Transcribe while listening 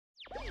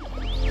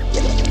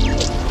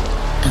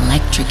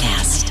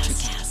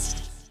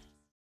Electrocast.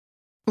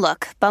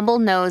 Look, Bumble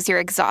knows you're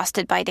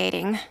exhausted by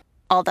dating.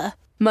 All the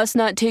must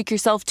not take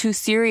yourself too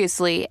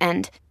seriously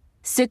and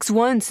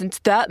 6'1" since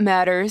that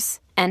matters.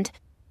 And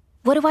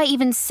what do I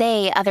even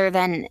say other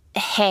than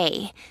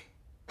hey?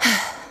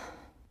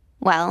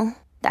 Well,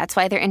 that's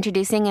why they're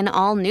introducing an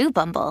all-new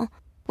Bumble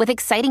with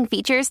exciting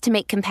features to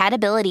make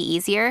compatibility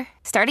easier,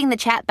 starting the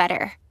chat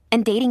better,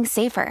 and dating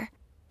safer.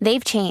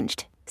 They've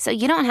changed, so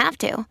you don't have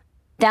to.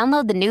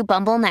 Download the new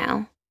Bumble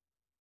now.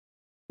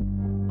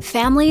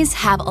 Families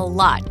have a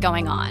lot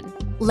going on.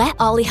 Let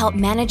Ollie help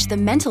manage the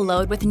mental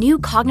load with new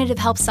cognitive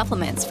help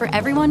supplements for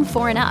everyone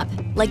 4 and up,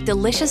 like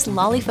delicious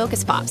Lolly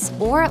Focus Pops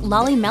or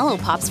Lolly Mellow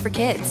Pops for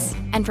kids.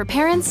 And for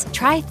parents,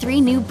 try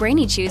 3 new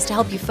Brainy Chews to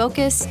help you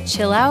focus,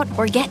 chill out,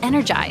 or get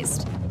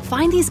energized.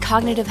 Find these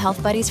cognitive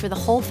health buddies for the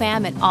whole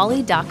fam at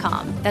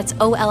ollie.com. That's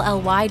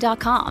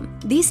OLLY.com.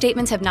 These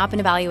statements have not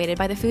been evaluated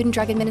by the Food and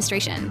Drug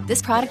Administration.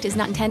 This product is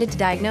not intended to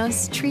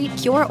diagnose, treat,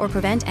 cure, or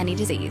prevent any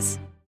disease.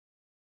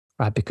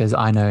 Right, because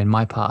I know in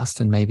my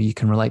past, and maybe you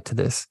can relate to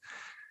this,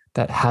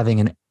 that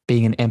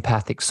being an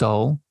empathic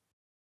soul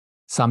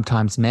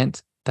sometimes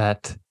meant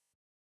that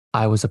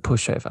I was a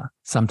pushover,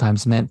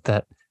 sometimes meant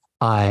that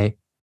I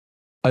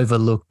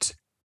overlooked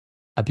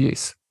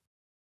abuse.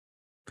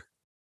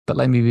 But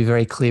let me be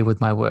very clear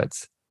with my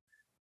words.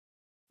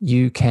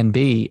 You can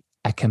be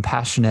a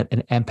compassionate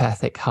and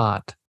empathic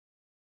heart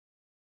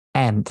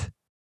and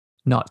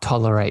not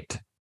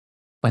tolerate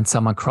when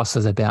someone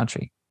crosses a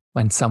boundary,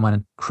 when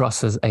someone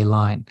crosses a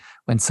line,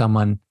 when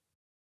someone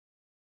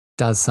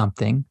does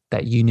something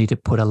that you need to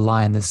put a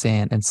line in the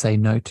sand and say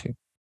no to.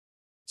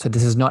 So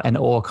this is not an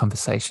or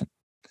conversation.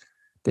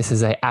 This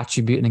is an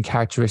attribute and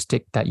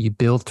characteristic that you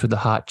build through the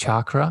heart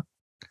chakra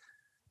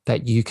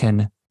that you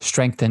can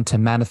strengthen to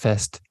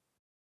manifest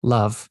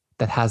love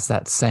that has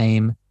that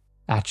same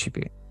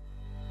attribute.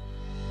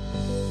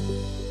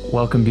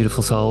 Welcome,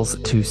 beautiful souls,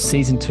 to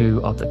season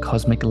 2 of the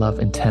Cosmic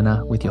Love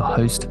Antenna with your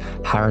host,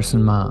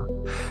 Harrison Ma.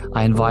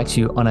 I invite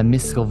you on a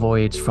mystical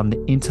voyage from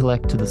the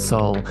intellect to the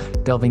soul,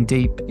 delving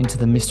deep into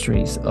the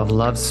mysteries of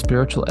love's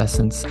spiritual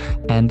essence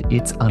and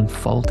its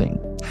unfolding.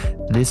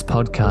 This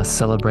podcast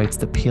celebrates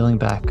the peeling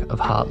back of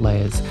heart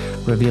layers,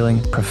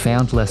 revealing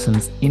profound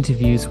lessons,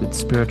 interviews with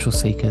spiritual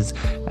seekers,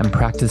 and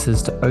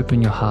practices to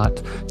open your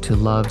heart to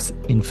love's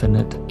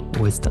infinite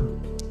wisdom.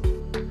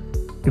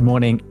 Good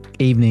morning,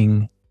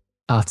 evening,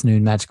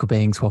 afternoon, magical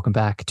beings. Welcome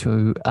back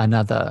to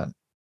another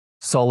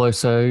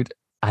solo-sode,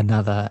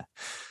 another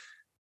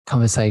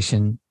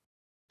conversation,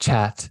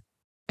 chat,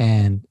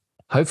 and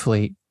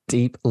hopefully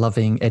deep,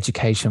 loving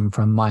education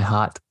from my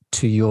heart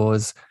to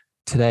yours.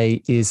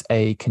 Today is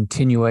a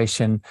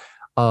continuation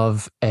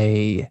of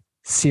a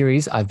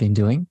series I've been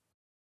doing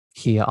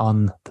here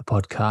on the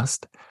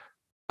podcast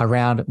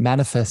around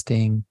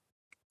manifesting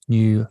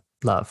new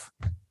love,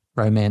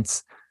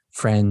 romance,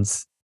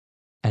 friends,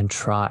 and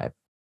tribe.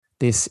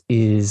 This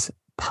is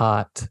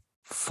part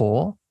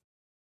 4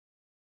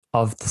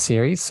 of the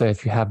series. So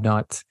if you have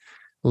not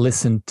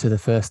listened to the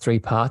first 3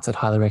 parts, I'd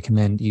highly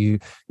recommend you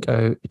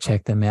go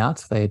check them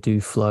out. They do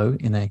flow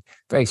in a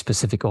very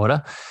specific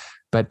order.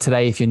 But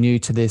today, if you're new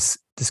to this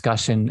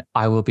discussion,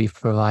 I will be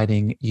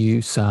providing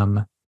you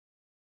some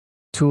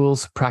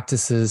tools,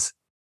 practices,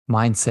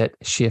 mindset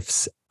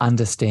shifts,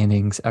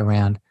 understandings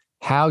around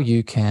how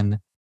you can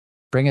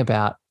bring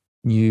about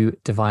new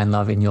divine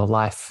love in your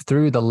life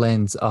through the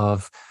lens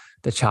of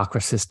the chakra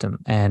system.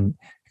 And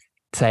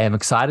today I'm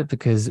excited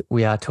because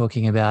we are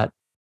talking about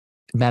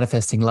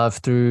manifesting love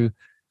through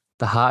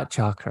the heart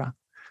chakra.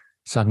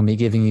 So I'm going to be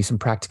giving you some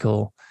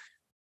practical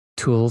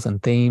tools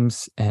and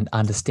themes and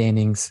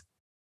understandings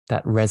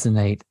that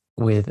resonate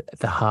with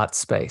the heart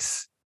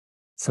space.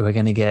 So we're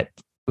going to go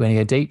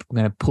deep. We're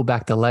going to pull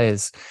back the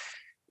layers.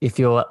 If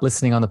you're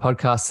listening on the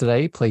podcast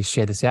today, please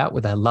share this out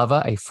with a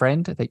lover, a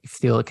friend that you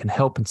feel it can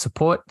help and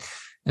support.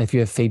 And if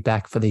you have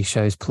feedback for these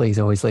shows, please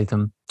always leave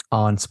them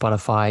on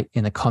Spotify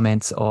in the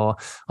comments or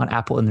on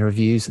Apple in the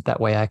reviews.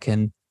 That way I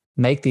can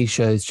make these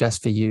shows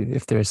just for you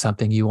if there is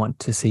something you want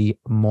to see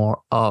more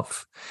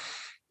of.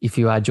 If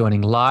you are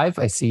joining live,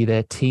 I see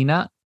there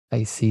Tina,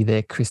 I see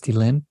there Christy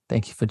Lynn.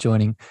 Thank you for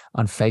joining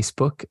on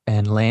Facebook.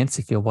 And Lance,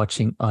 if you're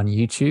watching on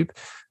YouTube,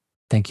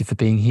 thank you for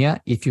being here.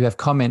 If you have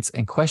comments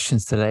and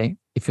questions today,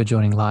 if you're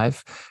joining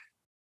live,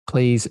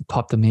 please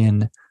pop them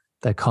in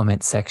the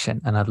comment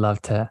section and I'd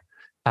love to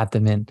add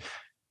them in.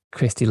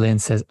 Christy Lynn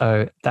says,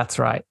 oh, that's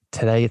right.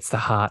 Today it's the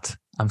heart.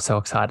 I'm so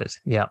excited.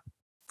 Yeah,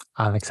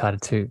 I'm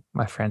excited too,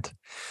 my friend.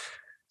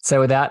 So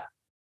without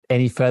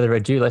any further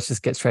ado, let's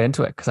just get straight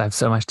into it because I have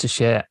so much to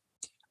share.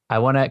 I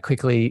want to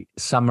quickly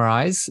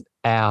summarize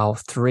our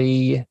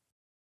 3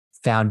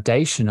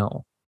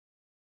 foundational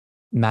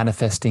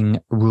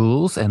manifesting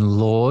rules and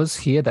laws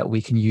here that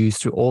we can use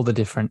through all the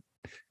different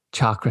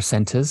chakra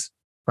centers,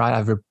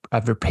 right?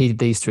 I've repeated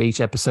these through each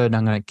episode and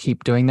I'm going to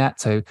keep doing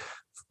that. So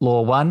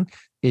law 1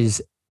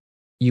 is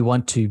you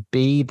want to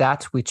be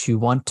that which you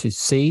want to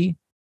see.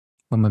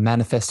 When we're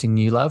manifesting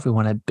new love, we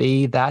want to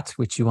be that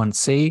which you want to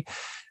see.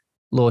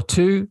 Law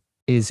 2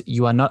 is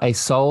you are not a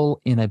soul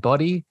in a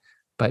body,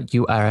 but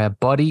you are a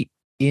body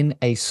in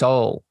a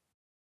soul,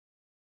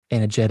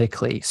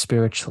 energetically,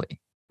 spiritually,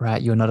 right?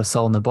 You're not a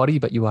soul in the body,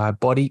 but you are a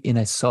body in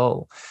a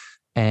soul.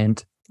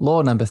 And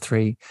law number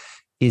 3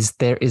 is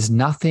there is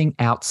nothing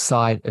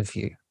outside of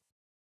you.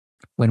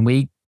 When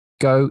we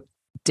go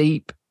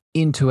deep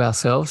into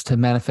ourselves to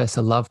manifest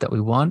the love that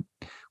we want,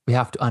 we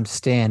have to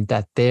understand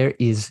that there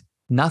is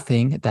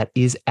nothing that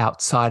is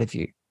outside of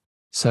you.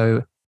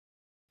 So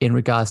in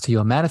regards to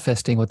your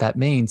manifesting, what that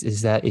means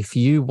is that if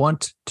you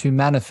want to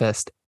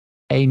manifest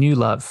a new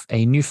love,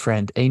 a new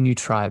friend, a new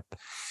tribe,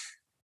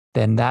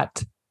 then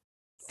that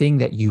thing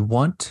that you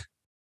want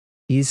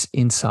is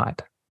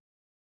inside.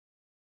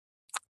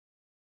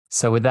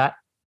 So with that,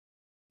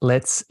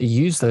 let's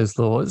use those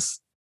laws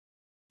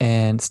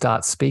and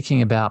start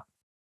speaking about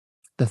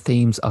the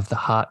themes of the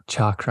heart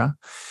chakra.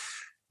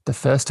 The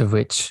first of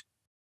which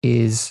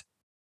is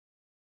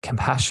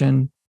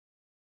compassion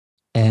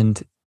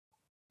and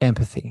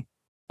empathy,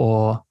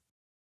 or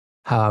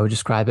how I would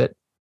describe it,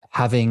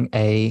 having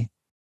a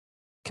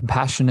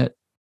compassionate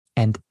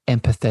and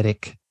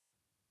empathetic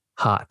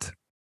heart.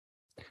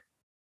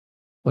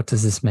 What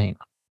does this mean?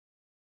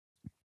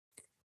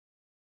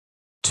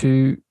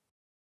 To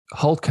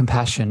hold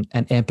compassion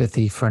and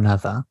empathy for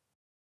another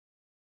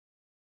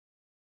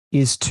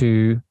is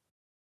to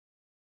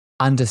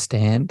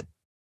understand,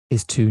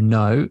 is to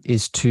know,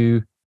 is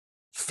to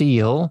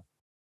feel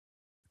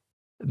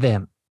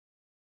them,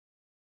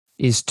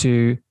 is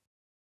to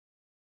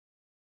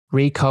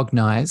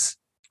recognize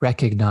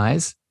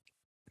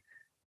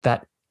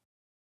that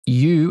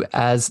you,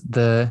 as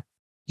the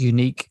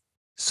unique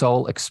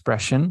soul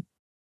expression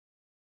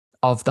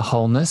of the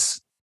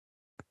wholeness,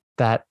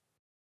 that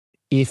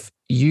if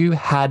you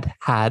had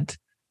had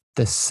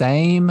the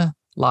same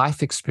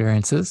life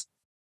experiences,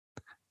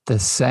 the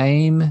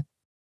same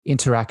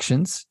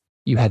interactions,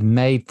 you had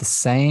made the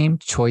same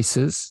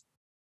choices,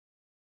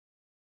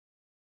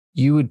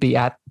 you would be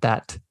at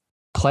that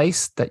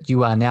place that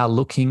you are now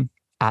looking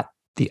at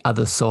the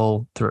other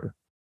soul through.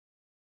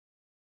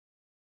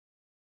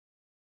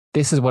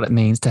 This is what it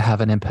means to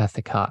have an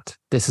empathic heart.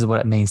 This is what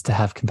it means to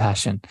have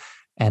compassion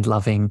and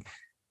loving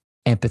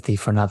empathy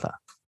for another.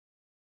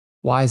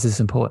 Why is this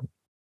important?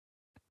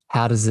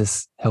 How does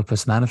this help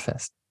us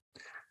manifest?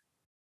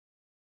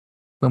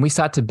 When we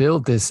start to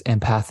build this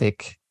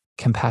empathic,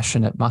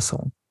 compassionate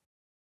muscle,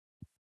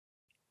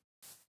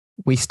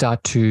 we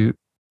start to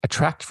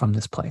attract from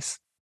this place.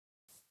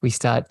 We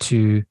start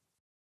to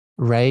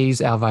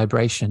raise our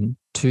vibration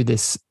to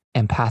this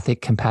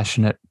empathic,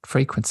 compassionate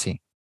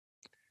frequency.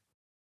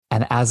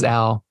 And as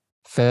our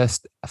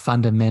first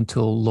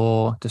fundamental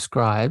law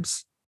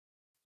describes,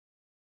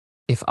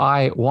 if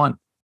I want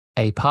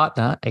a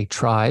partner, a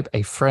tribe,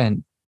 a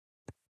friend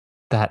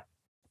that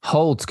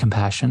holds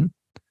compassion,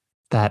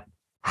 that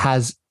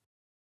has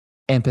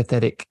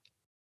empathetic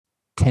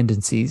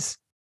tendencies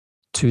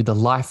to the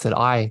life that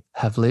I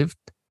have lived,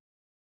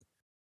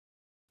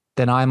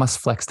 then I must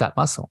flex that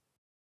muscle.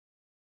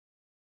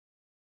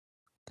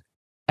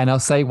 And I'll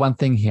say one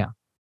thing here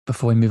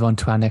before we move on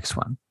to our next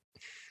one.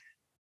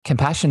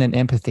 Compassion and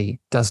empathy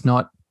does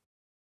not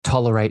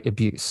tolerate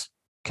abuse.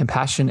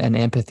 Compassion and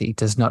empathy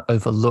does not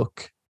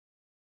overlook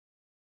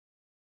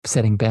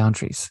setting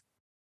boundaries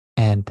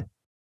and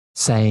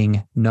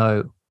saying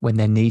no when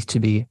there needs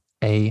to be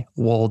a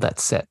wall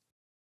that's set,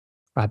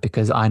 right?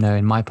 Because I know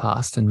in my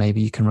past, and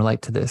maybe you can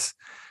relate to this,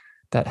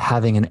 that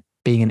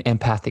being an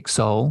empathic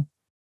soul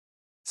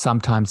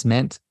sometimes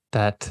meant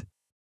that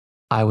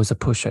I was a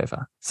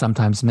pushover,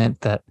 sometimes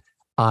meant that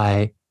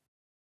I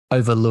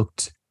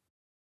overlooked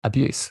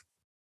abuse.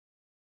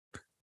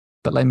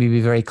 But let me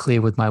be very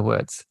clear with my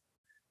words.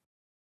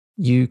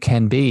 You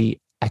can be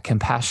a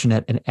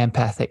compassionate and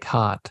empathic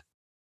heart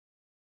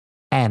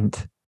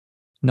and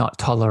not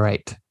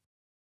tolerate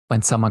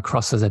when someone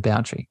crosses a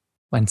boundary,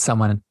 when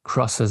someone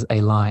crosses a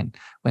line,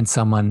 when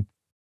someone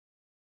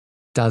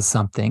does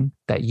something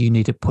that you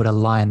need to put a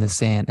line in the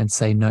sand and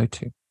say no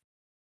to.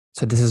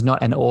 So this is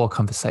not an or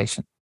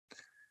conversation.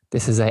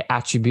 This is an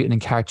attribute and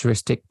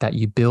characteristic that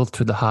you build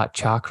through the heart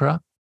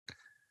chakra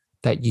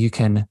that you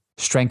can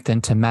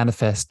strengthen to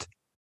manifest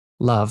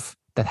love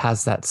that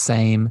has that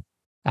same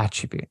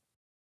attribute.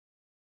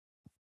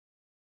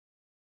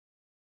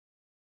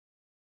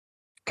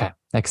 Okay,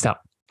 next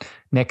up.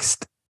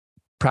 Next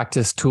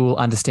practice, tool,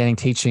 understanding,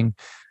 teaching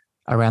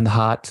around the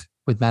heart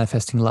with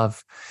manifesting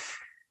love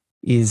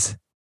is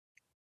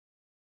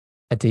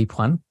a deep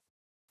one.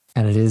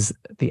 And it is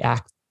the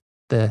act,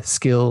 the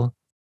skill,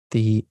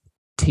 the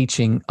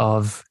teaching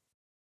of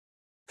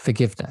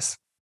forgiveness.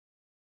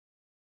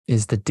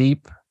 Is the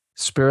deep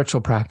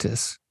spiritual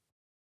practice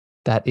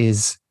that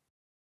is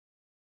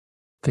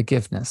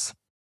forgiveness.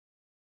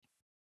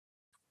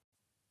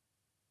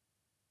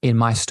 In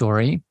my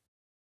story,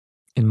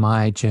 in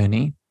my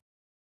journey,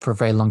 for a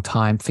very long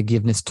time,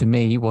 forgiveness to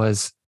me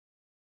was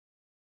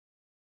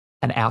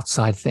an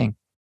outside thing.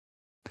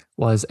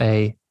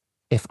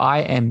 If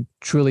I am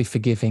truly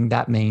forgiving,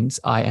 that means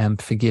I am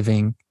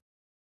forgiving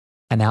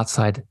an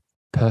outside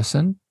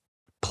person,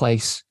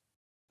 place,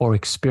 or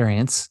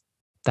experience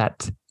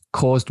that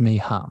caused me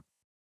harm.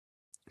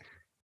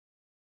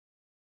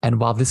 And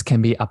while this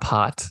can be a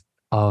part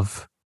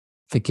of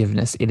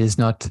forgiveness, it is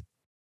not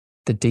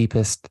the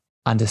deepest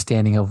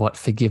understanding of what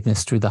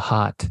forgiveness through the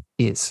heart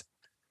is.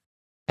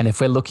 And if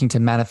we're looking to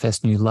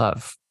manifest new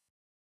love,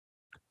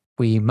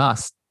 we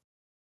must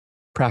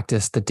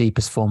practice the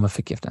deepest form of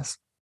forgiveness.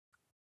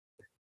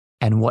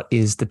 And what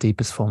is the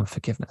deepest form of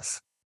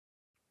forgiveness?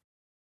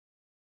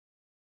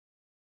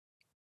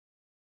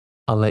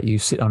 I'll let you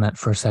sit on it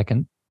for a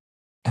second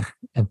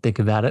and think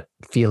about it,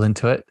 feel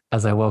into it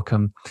as I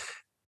welcome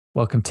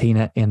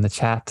Tina in the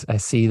chat. I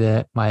see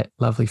there my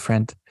lovely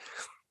friend.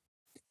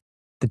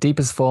 The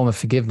deepest form of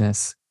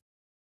forgiveness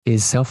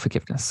is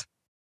self-forgiveness.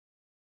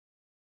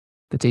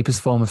 The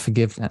deepest form of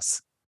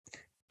forgiveness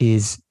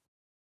is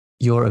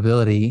your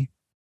ability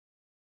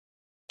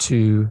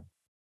to,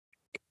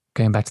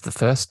 going back to the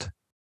first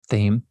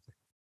theme,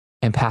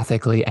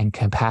 empathically and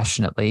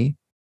compassionately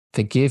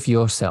forgive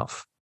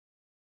yourself.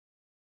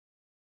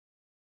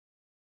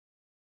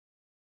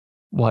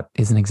 What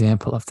is an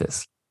example of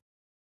this?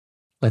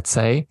 Let's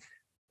say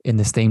in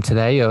this theme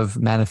today of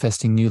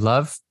manifesting new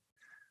love,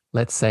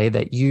 let's say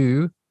that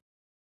you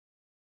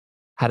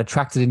had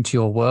attracted into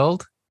your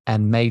world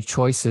and made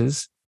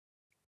choices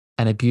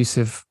an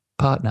abusive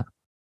partner.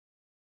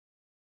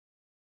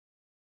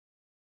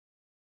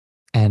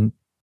 And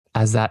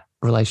as that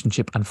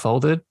relationship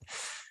unfolded,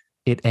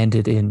 it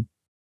ended in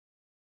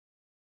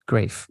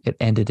grief. It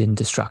ended in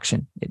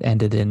destruction. It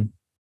ended in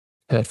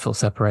hurtful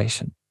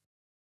separation.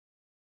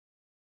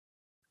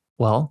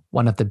 Well,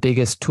 one of the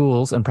biggest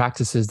tools and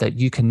practices that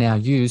you can now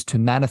use to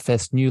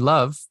manifest new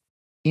love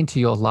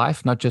into your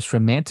life, not just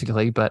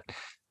romantically, but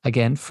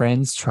again,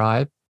 friends,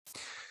 tribe,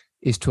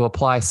 is to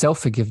apply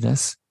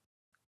self-forgiveness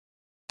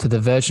to the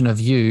version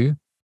of you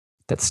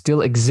that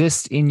still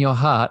exists in your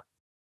heart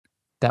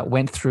that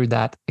went through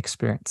that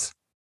experience,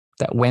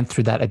 that went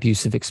through that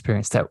abusive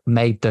experience, that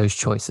made those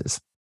choices.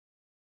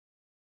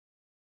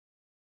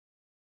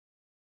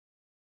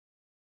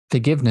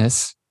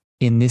 Forgiveness,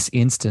 in this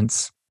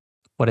instance,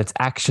 what it's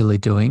actually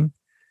doing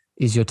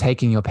is you're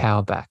taking your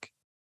power back.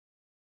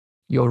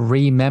 You're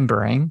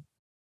remembering,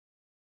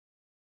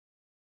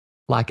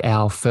 like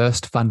our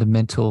first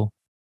fundamental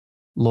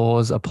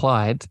laws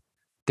applied,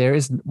 there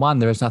is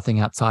nothing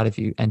outside of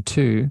you. And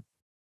two,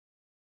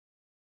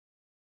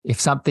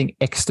 if something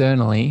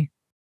externally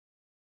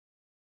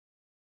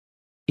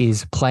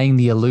is playing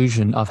the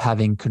illusion of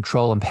having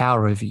control and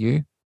power over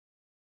you,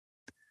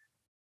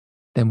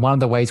 then one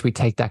of the ways we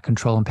take that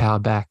control and power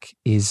back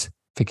is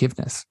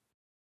forgiveness,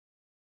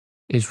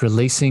 is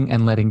releasing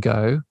and letting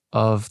go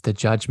of the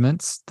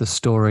judgments, the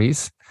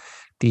stories,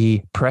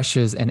 the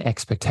pressures and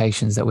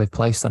expectations that we've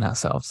placed on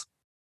ourselves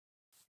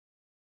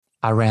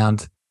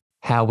around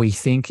how we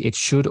think it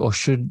should or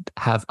should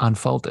have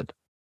unfolded.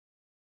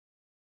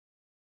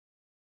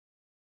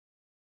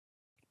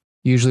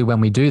 Usually when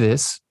we do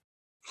this,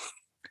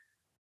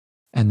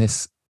 and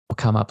this will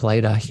come up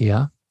later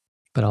here,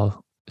 but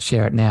I'll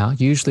share it now.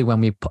 Usually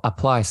when we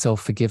apply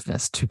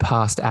self-forgiveness to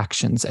past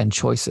actions and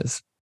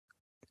choices,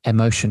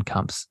 emotion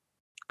comes,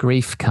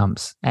 grief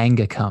comes,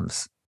 anger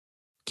comes,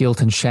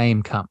 guilt and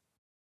shame come.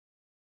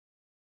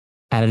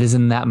 And it is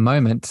in that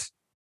moment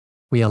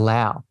we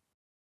allow,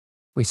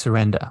 we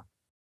surrender,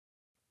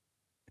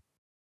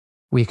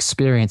 we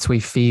experience, we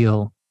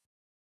feel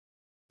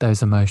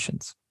those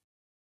emotions.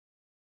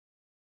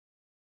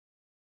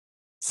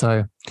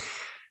 So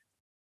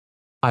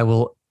I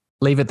will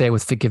leave it there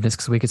with forgiveness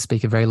because we could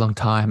speak a very long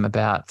time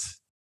about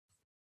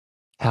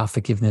how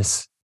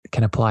forgiveness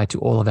can apply to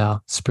all of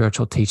our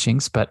spiritual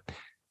teachings, but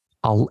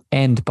I'll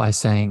end by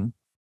saying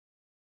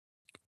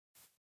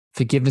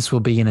forgiveness will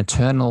be an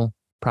eternal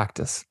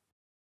practice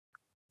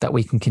that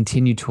we can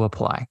continue to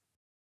apply.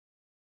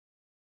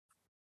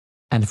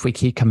 And if we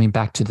keep coming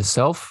back to the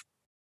self,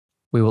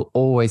 we will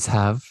always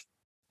have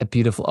a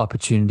beautiful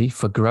opportunity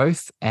for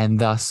growth and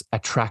thus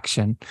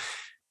attraction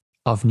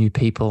of new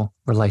people,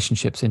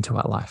 relationships into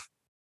our life.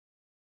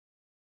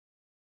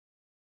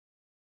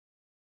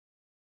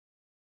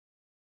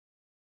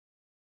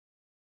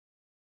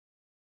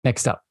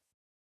 Next up,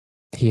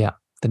 here,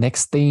 the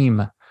next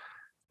theme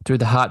through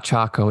the heart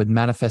chakra with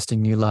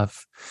manifesting new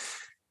love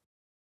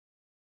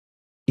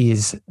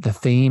is the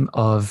theme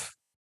of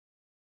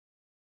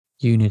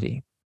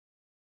unity.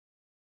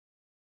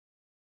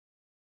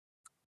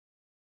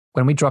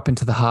 When we drop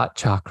into the heart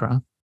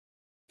chakra,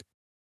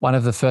 one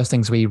of the first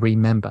things we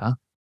remember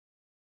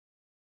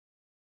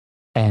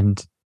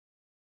and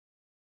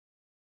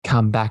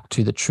come back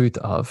to the truth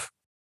of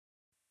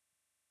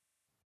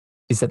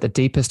is that the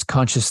deepest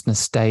consciousness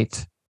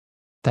state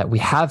that we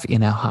have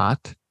in our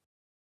heart,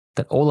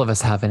 that all of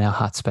us have in our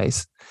heart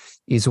space,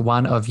 is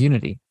one of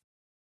unity,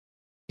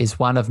 is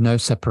one of no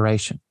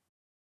separation.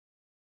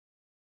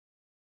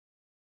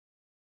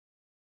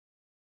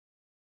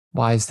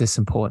 Why is this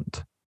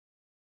important?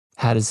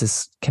 How does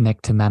this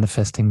connect to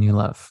manifesting new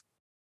love?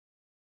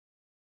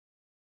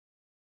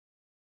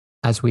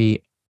 As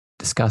we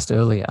discussed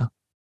earlier,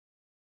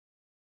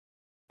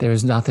 there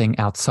is nothing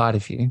outside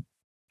of you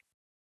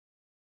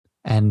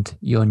and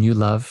your new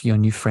love, your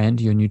new friend,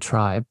 your new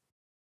tribe,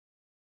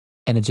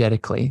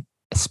 energetically,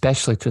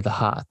 especially through the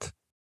heart,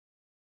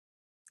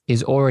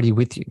 is already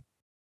with you.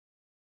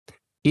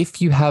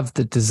 If you have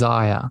the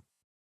desire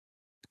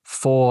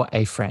for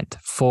a friend,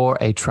 for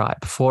a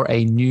tribe, for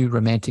a new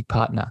romantic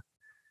partner,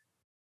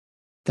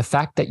 the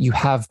fact that you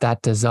have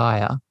that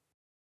desire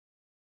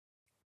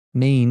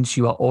means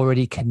you are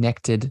already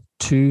connected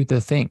to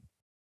the thing.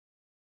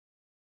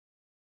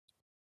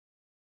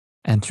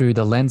 And through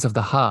the lens of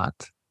the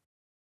heart,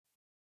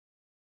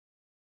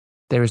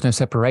 there is no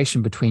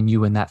separation between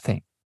you and that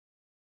thing.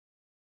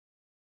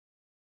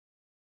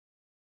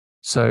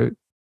 So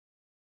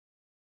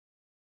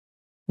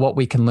what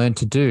we can learn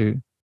to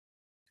do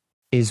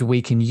is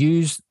we can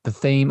use the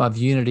theme of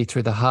unity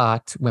through the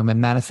heart when we're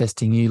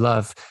manifesting new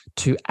love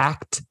to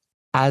act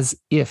as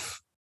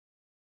if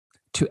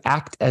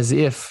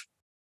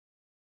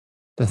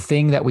the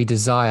thing that we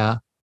desire,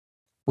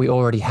 we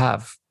already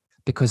have.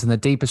 Because in the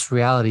deepest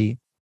reality,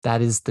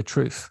 that is the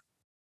truth.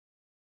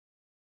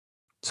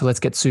 So let's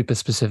get super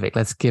specific.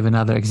 Let's give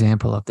another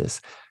example of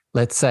this.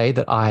 Let's say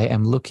that I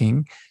am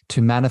looking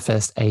to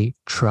manifest a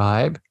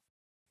tribe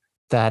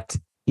that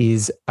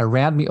is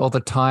around me all the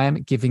time,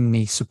 giving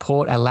me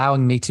support,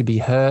 allowing me to be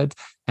heard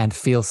and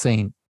feel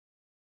seen.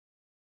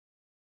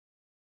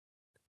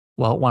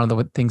 Well, one of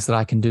the things that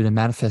I can do to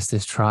manifest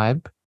this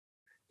tribe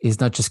is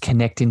not just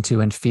connect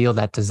into and feel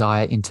that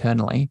desire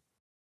internally,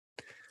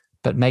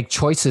 but make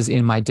choices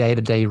in my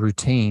day-to-day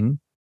routine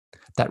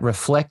that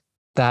reflect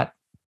that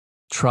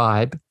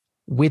tribe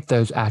with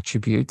those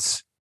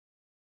attributes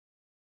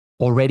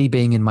already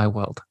being in my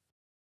world.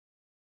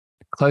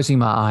 Closing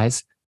my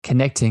eyes,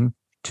 connecting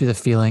to the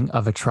feeling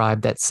of a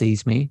tribe that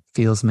sees me,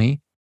 feels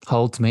me,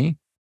 holds me,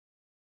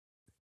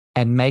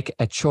 and make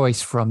a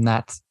choice from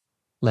that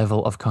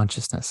level of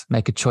consciousness,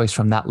 make a choice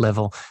from that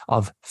level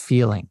of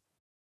feeling.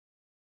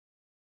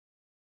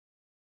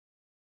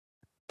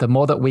 The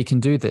more that we can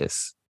do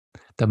this,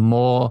 the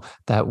more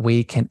that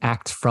we can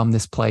act from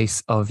this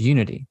place of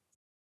unity.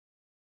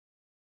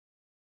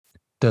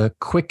 The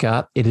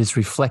quicker it is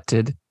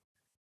reflected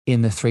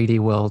in the 3D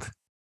world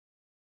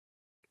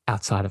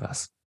outside of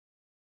us.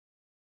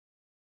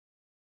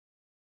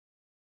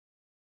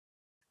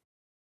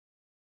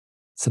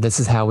 So this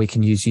is how we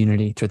can use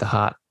unity through the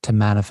heart to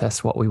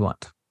manifest what we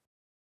want.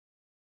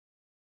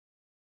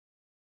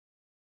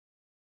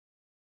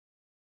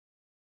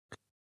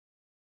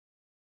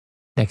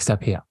 Next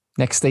up here,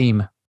 next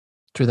theme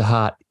through the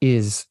heart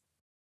is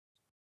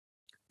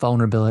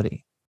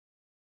vulnerability.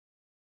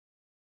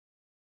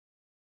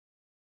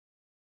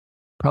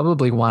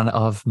 Probably one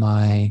of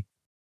my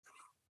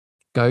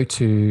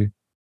go-to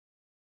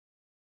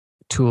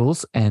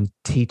tools and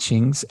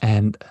teachings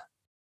and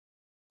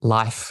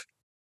life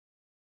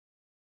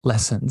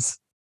lessons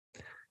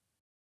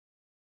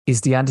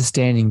is the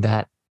understanding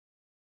that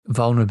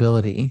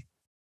vulnerability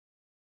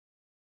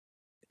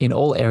in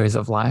all areas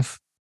of life,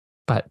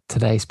 but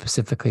today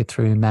specifically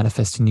through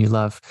manifesting new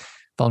love,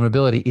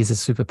 vulnerability is a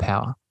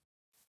superpower.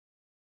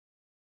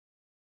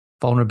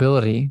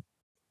 Vulnerability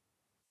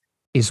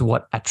is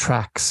what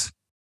attracts.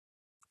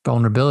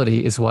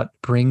 Vulnerability is what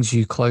brings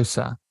you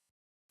closer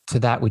to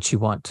that which you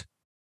want.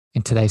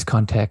 In today's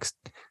context,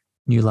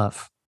 new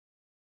love.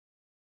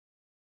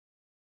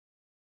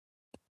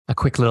 A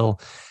quick little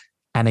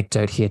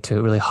anecdote here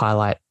to really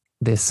highlight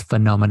this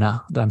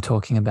phenomena that I'm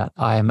talking about.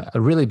 I am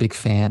a really big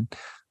fan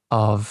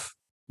of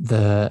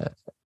the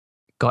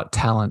Got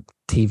Talent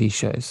TV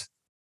shows,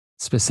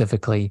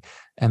 specifically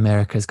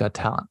America's Got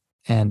Talent.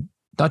 And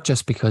not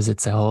just because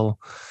it's a whole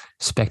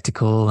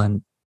spectacle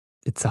and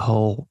it's a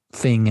whole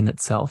thing in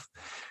itself,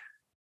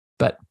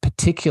 but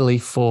particularly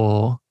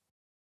for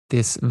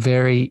this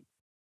very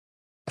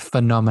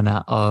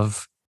phenomena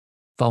of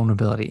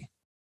vulnerability.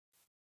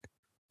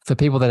 For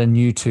people that are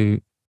new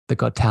to the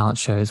Got Talent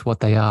shows,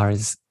 what they are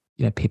is,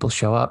 people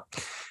show up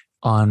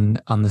on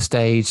the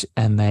stage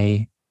and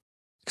they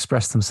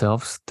express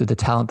themselves through the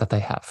talent that they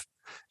have.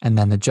 And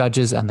then the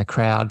judges and the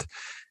crowd,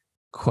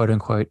 quote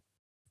unquote,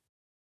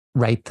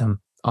 rate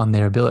them on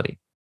their ability.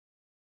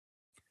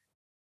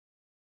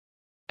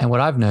 And what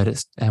I've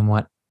noticed and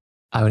what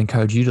I would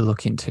encourage you to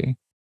look into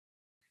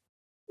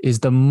is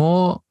the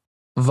more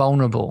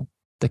vulnerable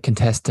the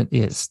contestant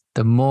is,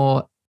 the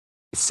more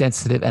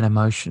sensitive and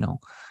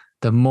emotional,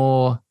 the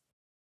more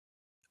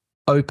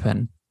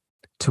open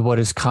to what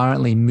is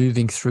currently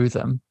moving through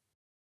them,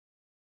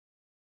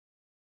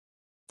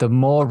 the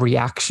more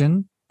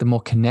reaction, the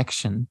more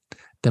connection,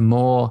 the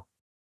more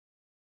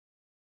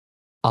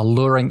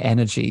alluring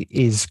energy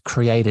is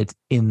created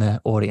in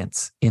the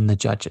audience, in the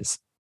judges.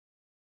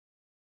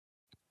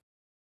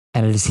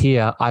 And it is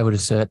here I would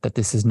assert that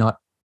this is not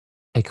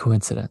a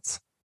coincidence.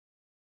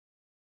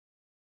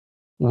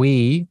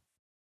 We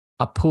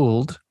are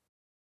pulled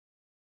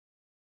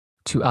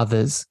to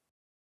others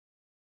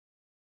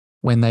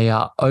when they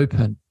are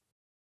open.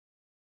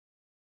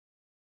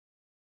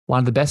 One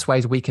of the best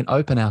ways we can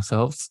open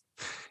ourselves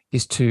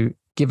is to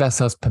give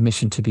ourselves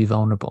permission to be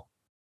vulnerable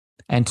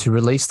and to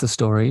release the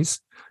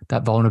stories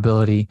that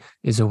vulnerability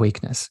is a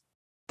weakness,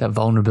 that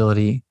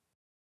vulnerability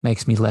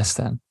makes me less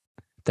than,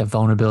 that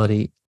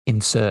vulnerability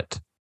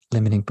insert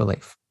limiting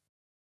belief.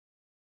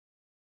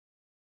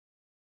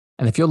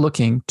 And if you're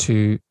looking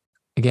to,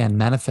 again,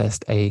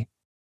 manifest a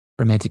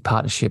romantic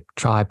partnership,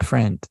 tribe,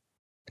 friend,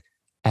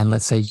 and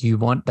let's say you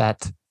want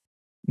that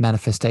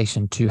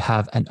manifestation to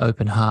have an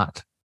open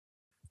heart,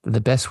 the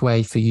best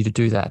way for you to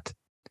do that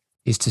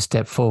is to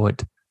step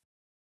forward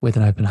with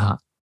an open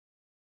heart.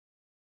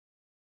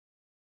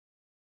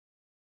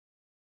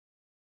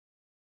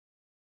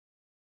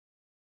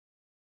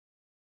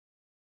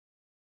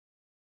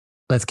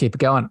 Let's keep it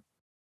going.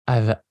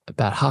 I'm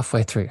about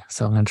halfway through,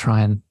 so I'm going to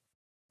try and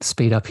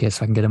speed up here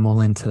so I can get them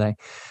all in today.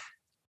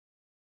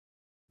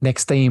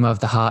 Next theme of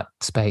the heart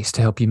space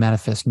to help you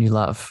manifest new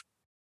love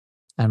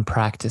and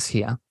practice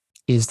here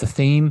is the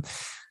theme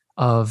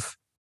of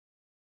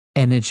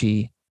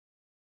energy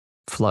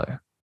flow.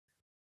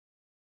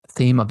 The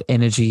theme of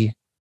energy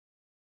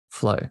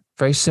flow.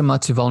 Very similar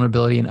to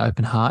vulnerability and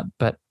open heart,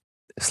 but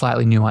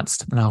slightly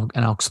nuanced,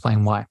 and I'll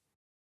explain why.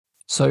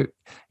 So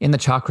in the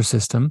chakra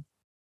system,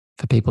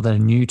 for people that are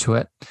new to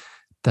it,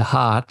 the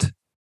heart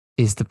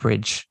is the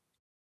bridge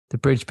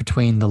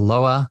between the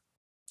lower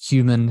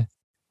human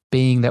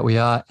being that we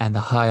are and the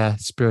higher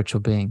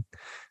spiritual being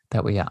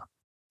that we are.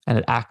 And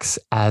it acts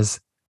as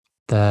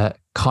the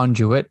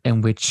conduit in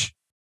which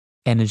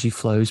energy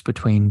flows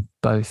between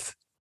both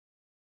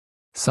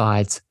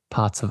sides,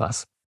 parts of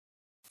us.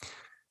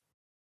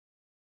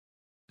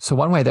 So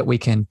one way that we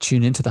can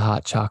tune into the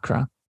heart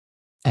chakra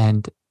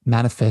and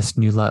manifest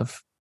new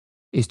love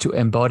is to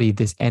embody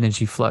this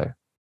energy flow,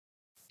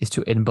 is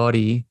to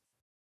embody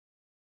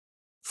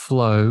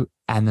flow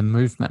and the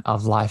movement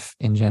of life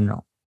in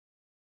general.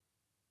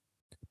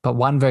 But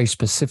one very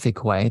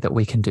specific way that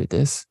we can do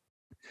this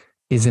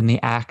is in the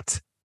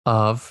act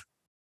of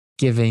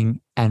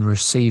giving and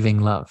receiving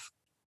love.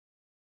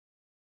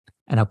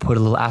 And I'll put a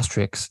little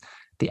asterisk,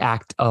 the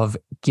act of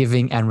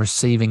giving and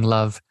receiving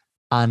love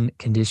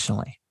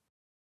unconditionally.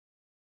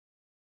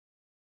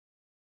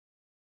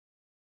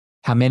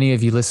 How many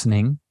of you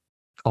listening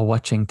or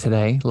watching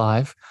today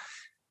live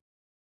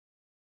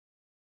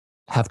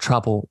have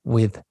trouble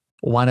with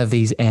one of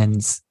these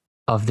ends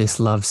of this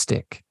love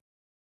stick?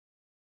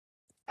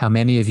 How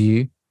many of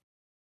you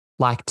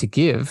like to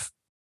give,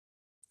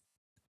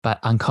 but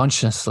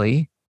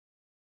unconsciously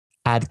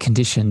add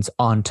conditions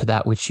onto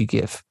that which you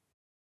give?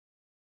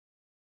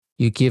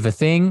 You give a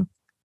thing,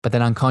 but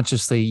then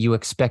unconsciously you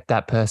expect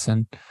that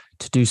person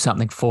to do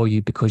something for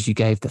you because you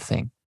gave the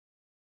thing.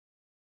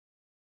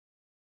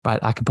 Right?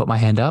 I can put my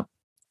hand up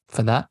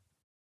for that.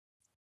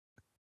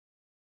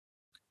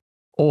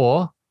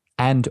 Or,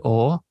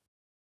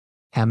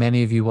 how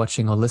many of you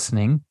watching or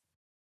listening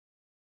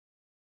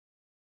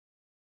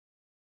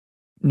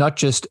not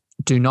just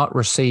do not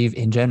receive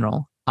in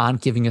general,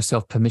 aren't giving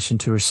yourself permission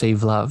to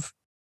receive love,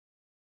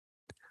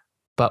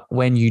 but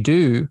when you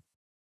do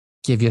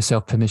give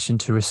yourself permission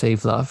to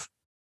receive love,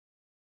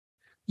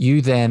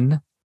 you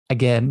then,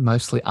 again,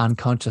 mostly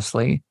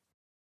unconsciously,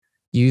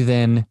 you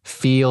then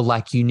feel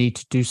like you need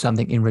to do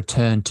something in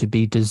return to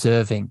be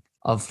deserving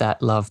of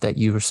that love that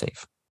you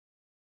receive.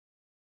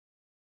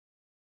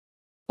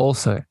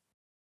 Also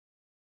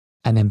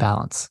an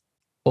imbalance,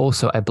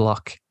 also a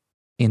block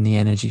in the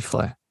energy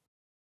flow.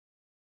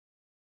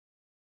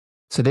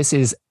 So this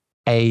is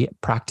a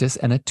practice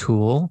and a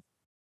tool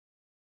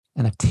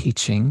and a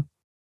teaching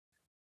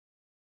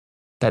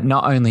that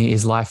not only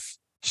is life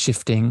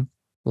shifting,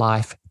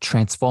 life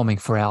transforming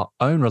for our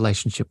own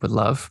relationship with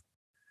love,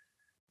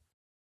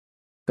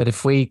 but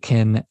if we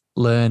can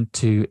learn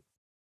to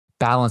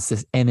balance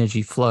this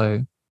energy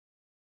flow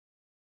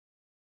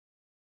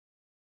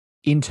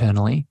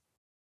internally,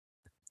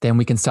 then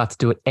we can start to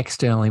do it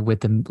externally with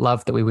the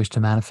love that we wish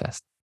to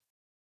manifest.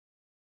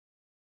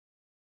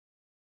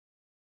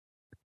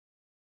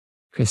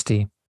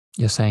 Christy,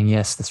 you're saying,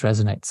 yes, this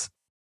resonates.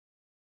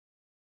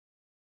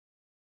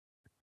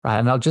 Right.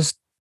 And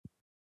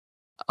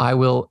I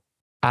will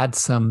add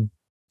some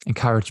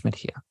encouragement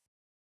here.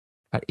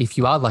 Right? If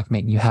you are like me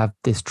and you have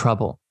this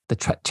trouble, the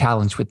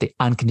challenge with the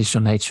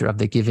unconditional nature of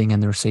the giving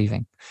and the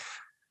receiving,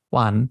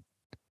 one,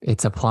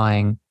 it's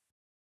applying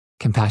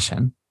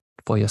compassion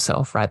for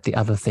yourself, right? The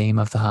other theme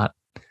of the heart,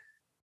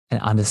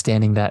 and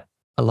understanding that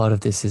a lot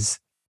of this is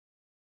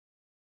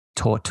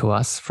taught to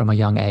us from a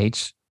young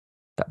age,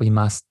 that we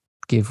must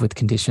give with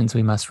conditions,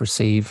 we must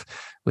receive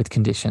with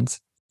conditions.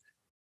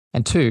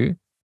 And two,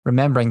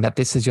 remembering that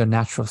this is your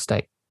natural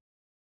state.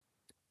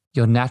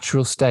 Your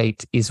natural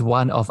state is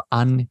one of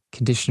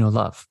unconditional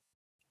love.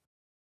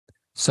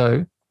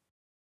 So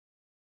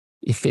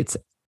if it's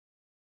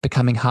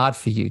becoming hard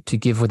for you to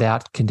give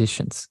without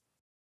conditions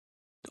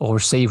or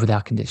receive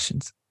without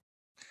conditions,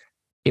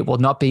 it will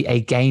not be a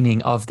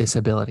gaining of this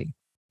ability.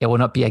 It will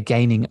not be a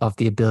gaining of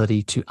the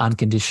ability to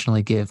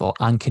unconditionally give or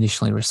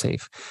unconditionally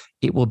receive.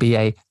 It will be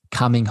a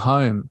coming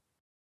home.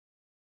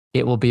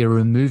 It will be a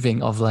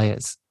removing of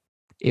layers.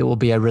 It will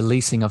be a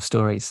releasing of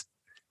stories.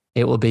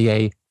 It will be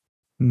a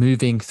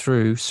moving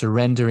through,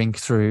 surrendering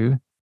through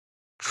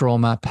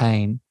trauma,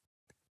 pain,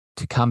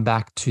 to come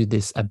back to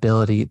this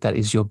ability that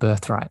is your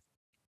birthright.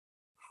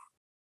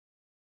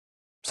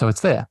 So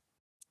it's there.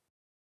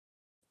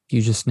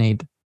 You just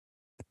need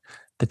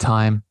the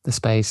time, the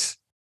space,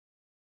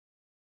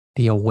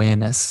 the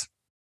awareness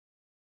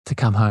to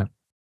come home.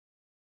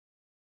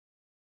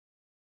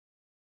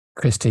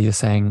 Christy, you're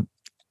saying,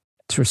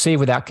 to receive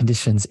without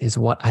conditions is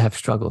what I have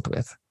struggled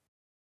with.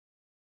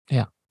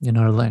 Yeah, you're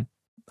not alone.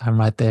 I'm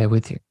right there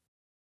with you.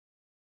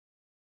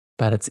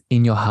 But it's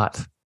in your heart.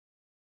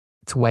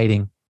 It's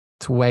waiting.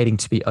 It's waiting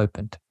to be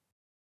opened.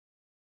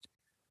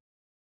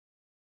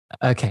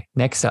 Okay,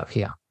 next up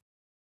here.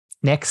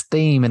 Next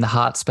theme in the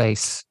heart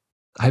space.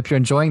 I hope you're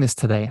enjoying this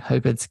today. I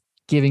hope it's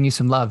giving you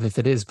some love. If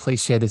it is,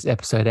 please share this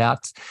episode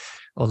out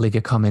or leave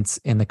your comments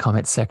in the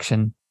comments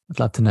section. I'd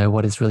love to know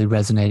what is really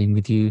resonating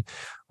with you,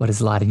 what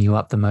is lighting you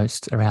up the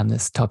most around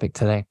this topic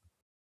today.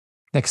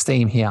 Next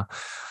theme here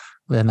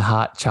within the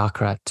heart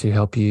chakra to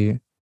help you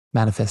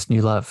manifest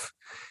new love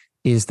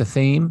is the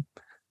theme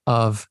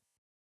of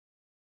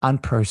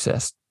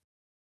unprocessed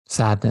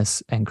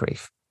sadness and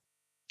grief.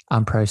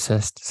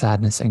 Unprocessed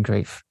sadness and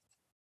grief.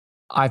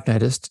 I've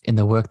noticed in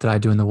the work that I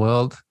do in the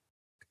world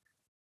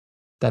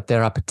that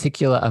there are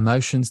particular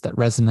emotions that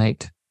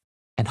resonate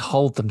and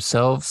hold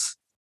themselves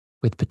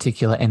with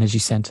particular energy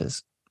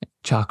centers,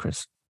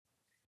 chakras.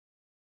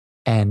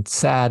 And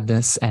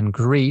sadness and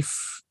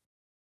grief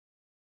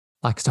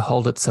likes to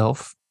hold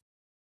itself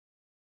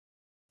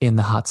in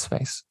the heart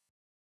space.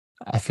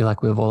 I feel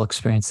like we've all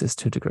experienced this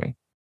to a degree.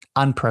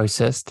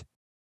 Unprocessed,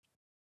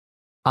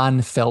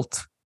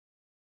 unfelt,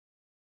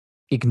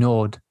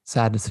 ignored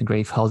sadness and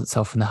grief holds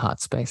itself in the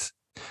heart space.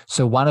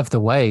 So one of the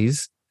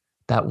ways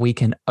that we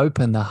can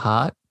open the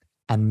heart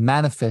and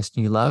manifest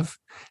new love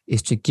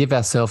is to give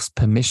ourselves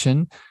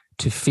permission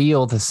to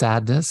feel the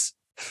sadness,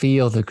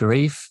 feel the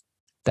grief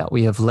that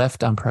we have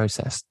left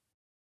unprocessed.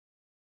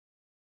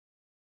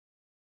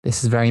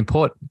 This is very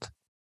important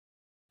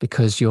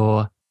because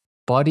your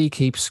body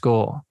keeps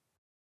score.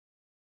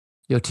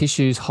 Your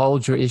tissues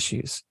hold your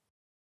issues.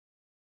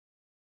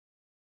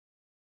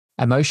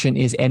 Emotion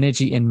is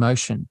energy in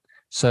motion.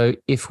 So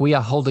if we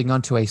are holding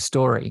on to a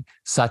story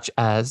such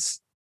as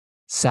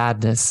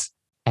sadness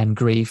and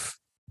grief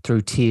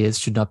through tears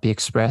should not be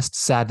expressed,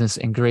 sadness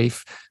and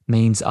grief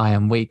means I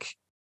am weak.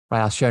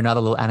 Right? I'll share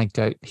another little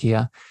anecdote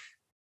here.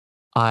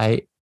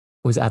 I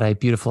was at a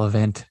beautiful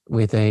event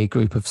with a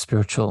group of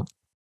spiritual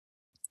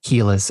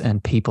healers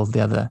and people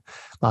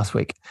last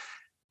week.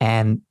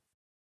 And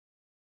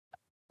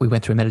we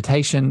went through a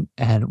meditation,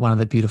 and one of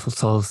the beautiful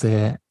souls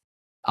there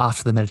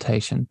after the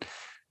meditation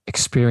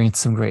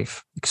experienced some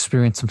grief,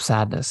 experienced some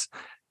sadness,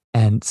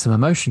 and some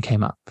emotion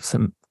came up,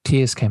 some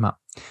tears came up.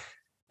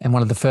 And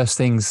one of the first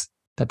things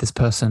that this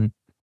person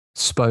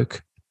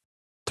spoke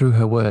through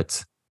her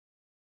words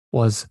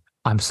was,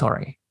 "I'm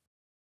sorry."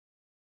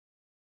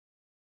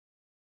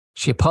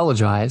 She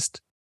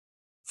apologized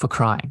for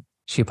crying.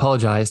 She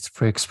apologized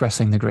for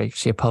expressing the grief.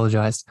 She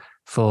apologized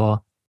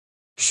for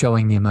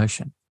showing the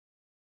emotion.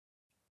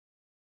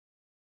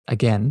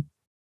 Again,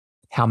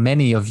 how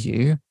many of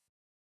you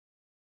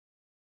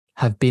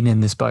have been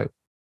in this boat?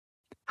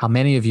 How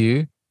many of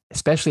you,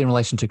 especially in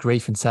relation to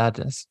grief and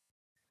sadness,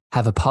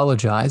 have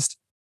apologized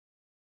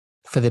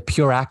for the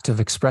pure act of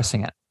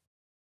expressing it,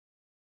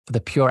 for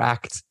the pure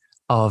act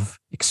of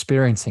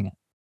experiencing it?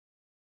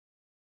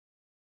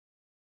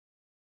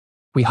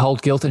 We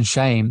hold guilt and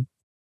shame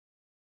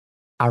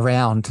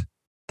around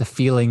the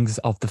feelings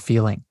of the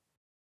feeling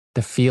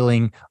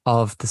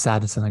of the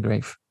sadness and the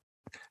grief.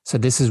 So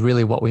this is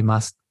really what we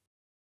must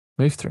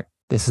move through.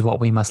 This is what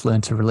we must learn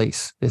to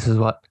release. This is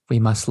what we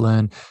must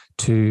learn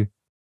to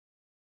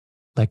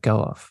let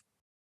go of.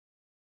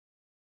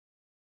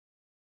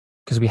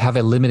 Because we have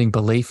a limiting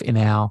belief in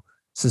our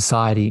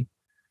society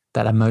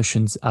that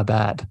emotions are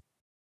bad,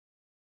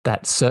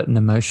 that certain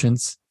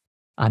emotions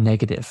are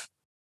negative.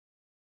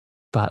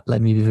 But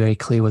let me be very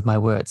clear with my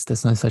words.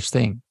 There's no such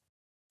thing.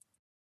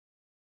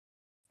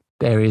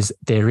 There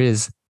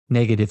is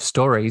negative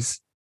stories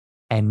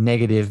and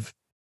negative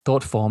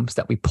thought forms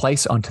that we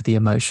place onto the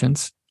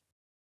emotions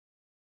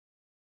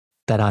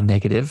that are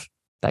negative,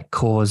 that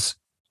cause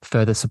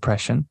further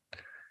suppression.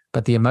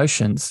 But the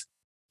emotions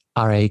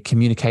are a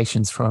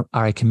communication from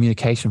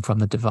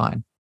the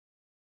divine.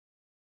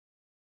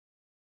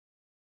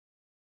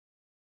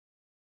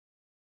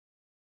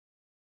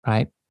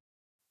 Right?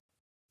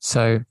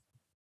 So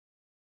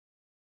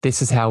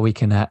this is how we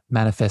can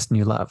manifest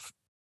new love.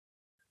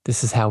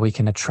 This is how we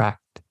can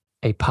attract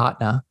a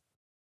partner,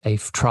 a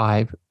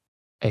tribe,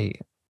 a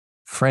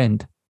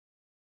friend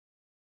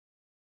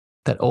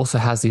that also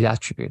has these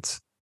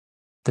attributes,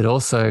 that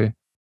also,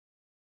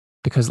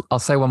 because I'll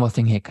say one more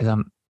thing here because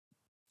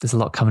there's a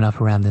lot coming up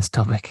around this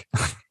topic.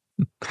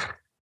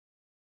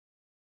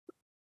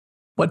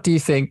 What do you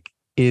think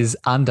is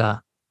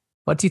under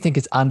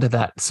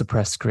that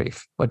suppressed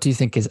grief? What do you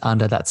think is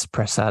under that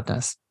suppressed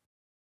sadness?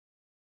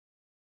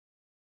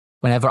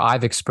 Whenever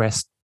I've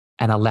expressed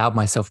and allowed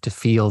myself to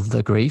feel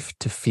the grief,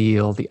 to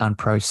feel the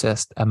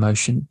unprocessed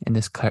emotion, in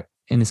this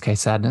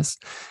case sadness,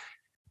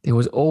 there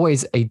was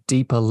always a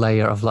deeper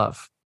layer of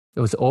love.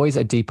 There was always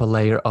a deeper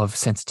layer of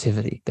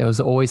sensitivity. There was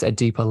always a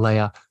deeper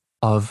layer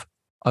of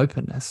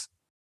openness.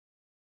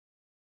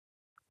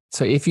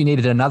 So if you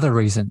needed another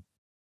reason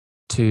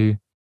to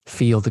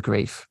feel the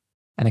grief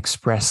and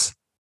express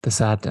the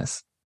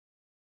sadness,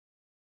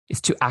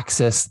 it's to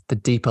access the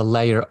deeper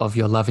layer of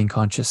your loving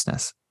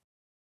consciousness,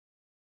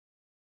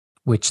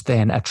 which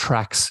then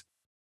attracts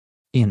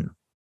in,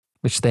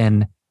 which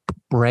then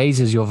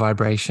raises your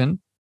vibration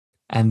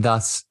and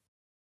thus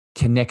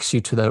connects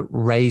you to the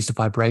raised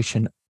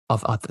vibration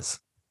of others.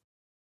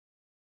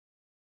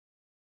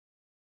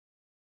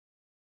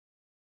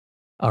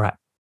 All right,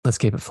 let's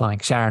keep it flowing.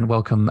 Sharon,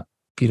 welcome,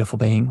 beautiful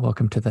being.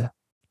 Welcome to the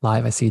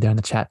live. I see you there in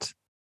the chat.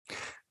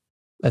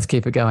 Let's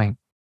keep it going.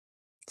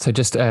 So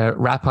just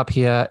wrap up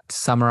here,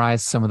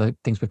 summarize some of the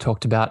things we've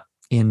talked about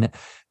in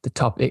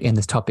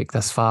this topic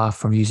thus far,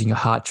 from using your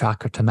heart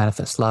chakra to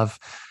manifest love.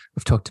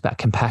 We've talked about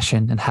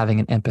compassion and having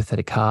an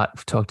empathetic heart.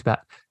 We've talked about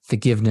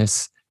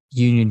forgiveness,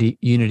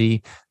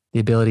 unity, the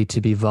ability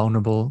to be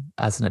vulnerable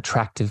as an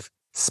attractive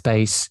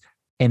space,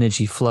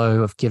 energy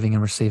flow of giving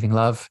and receiving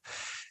love,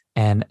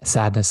 and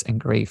sadness and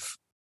grief.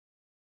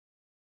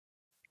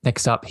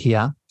 Next up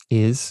here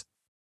is,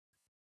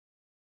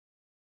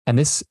 and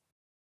this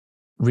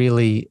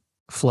really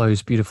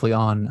flows beautifully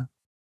on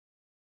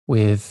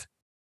with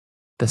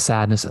the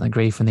sadness and the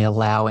grief and the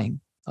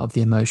allowing of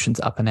the emotions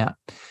up and out.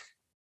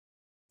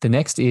 The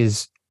next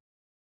is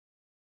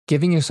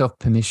giving yourself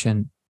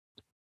permission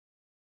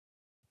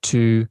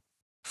to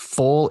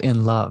fall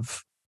in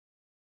love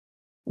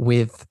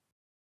with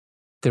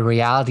the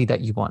reality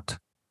that you want.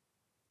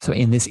 So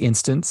in this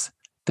instance,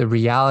 the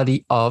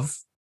reality of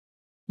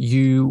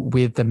you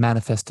with the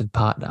manifested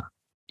partner,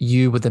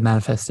 you with the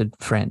manifested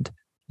friend,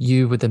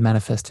 you with the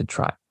manifested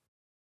tribe.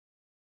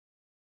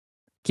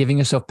 Giving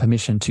yourself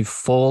permission to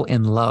fall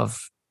in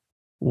love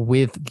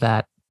with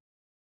that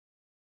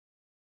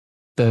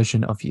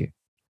version of you.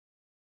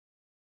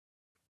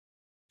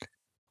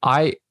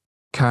 I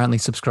currently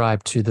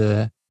subscribe to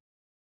the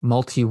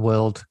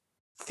multi-world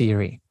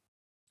theory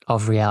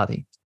of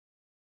reality.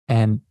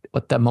 And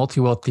what that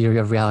multi-world theory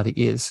of reality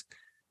is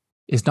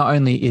not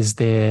only is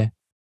there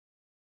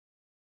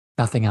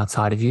nothing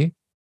outside of you,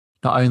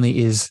 not only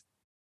is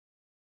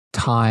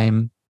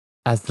time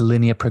as the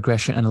linear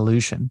progression an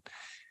illusion,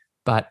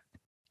 but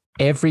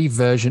every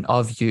version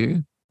of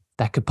you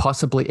that could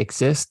possibly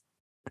exist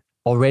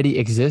already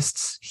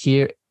exists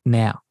here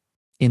now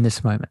in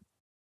this moment.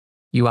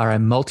 You are a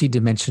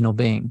multidimensional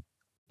being.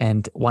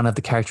 And one of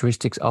the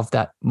characteristics of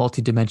that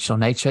multidimensional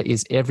nature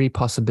is every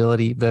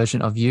possibility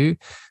version of you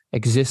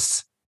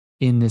exists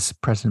in this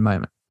present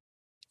moment.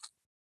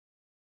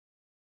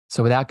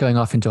 So without going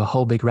off into a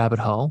whole big rabbit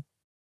hole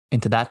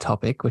into that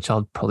topic, which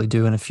I'll probably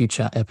do in a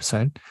future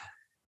episode,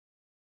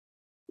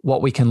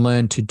 what we can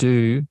learn to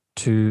do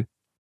to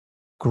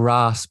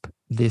grasp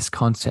this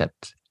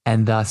concept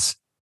and thus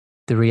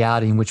the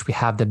reality in which we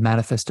have the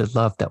manifested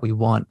love that we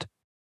want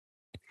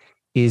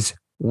is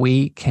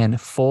we can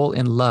fall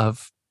in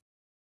love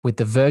with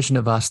the version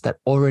of us that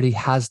already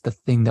has the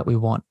thing that we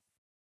want.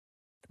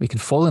 We can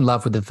fall in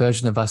love with the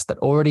version of us that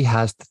already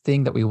has the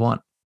thing that we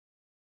want.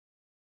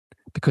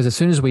 Because as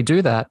soon as we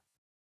do that,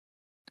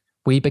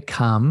 we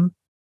become,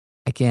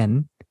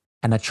 again,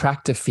 an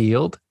attractor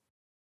field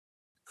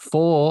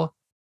for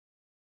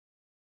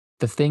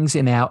the things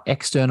in our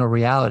external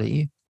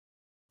reality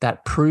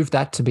that prove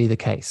that to be the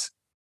case.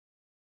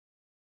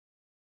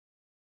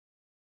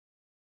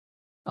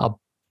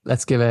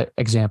 Let's give an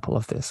example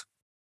of this.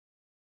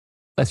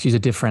 Let's use a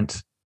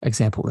different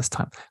example this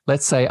time.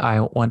 Let's say I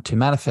want to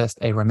manifest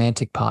a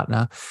romantic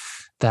partner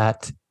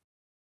that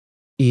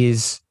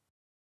is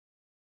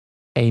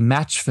a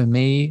match for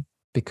me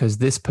because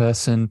this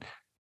person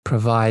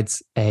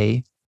provides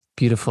a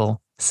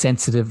beautiful,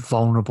 sensitive,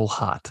 vulnerable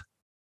heart.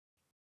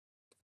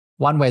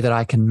 One way that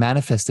I can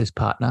manifest this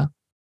partner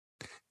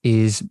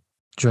is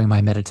during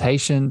my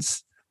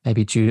meditations,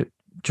 maybe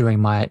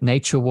during my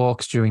nature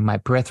walks, during my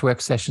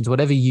breathwork sessions,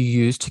 whatever you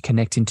use to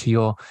connect into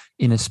your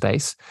inner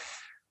space.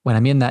 When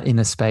I'm in that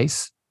inner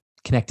space,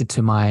 connected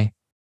to my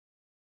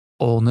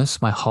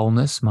allness, my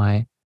wholeness,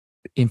 my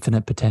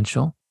infinite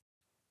potential,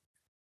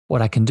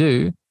 what I can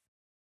do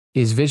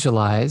is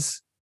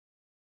visualize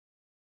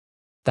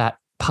that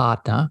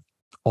partner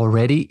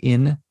already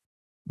in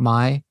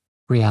my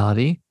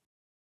reality,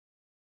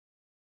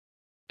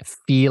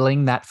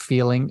 feeling that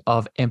feeling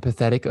of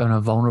empathetic and a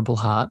vulnerable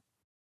heart,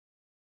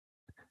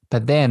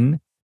 but then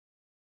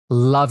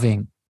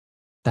loving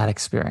that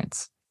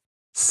experience,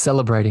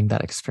 celebrating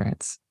that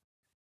experience,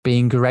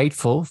 being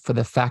grateful for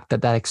the fact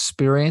that that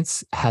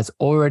experience has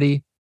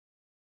already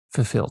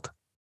fulfilled,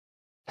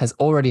 has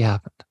already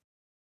happened.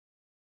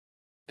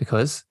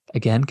 Because,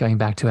 again, going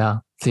back to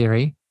our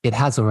theory, it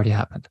has already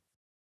happened.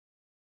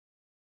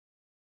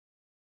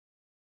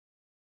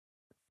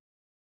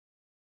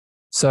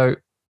 So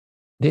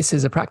this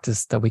is a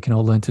practice that we can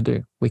all learn to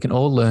do. We can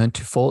all learn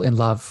to fall in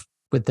love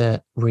with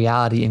the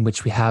reality in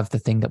which we have the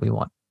thing that we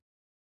want.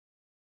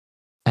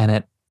 And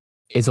it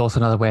is also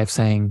another way of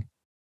saying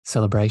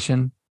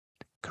celebration,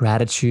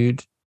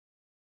 gratitude.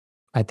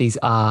 Right? These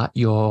are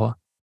your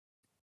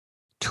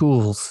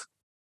tools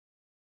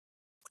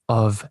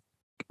of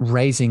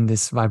raising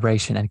this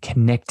vibration and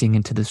connecting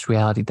into this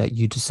reality that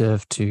you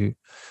deserve to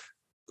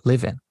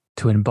live in,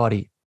 to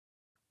embody.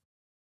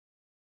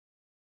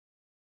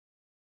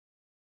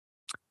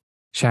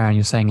 Sharon,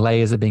 you're saying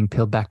layers are being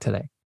peeled back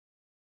today.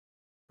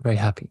 Very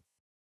happy.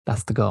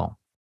 That's the goal.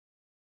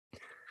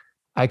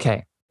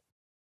 Okay.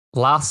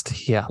 Last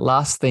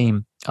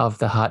theme of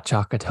the heart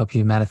chakra to help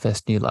you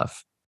manifest new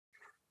love.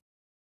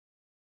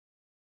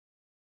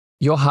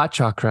 Your heart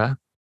chakra,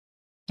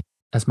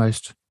 as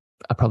most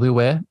are probably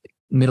aware,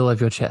 middle of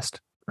your chest,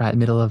 right?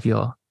 Middle of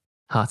your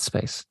heart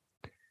space.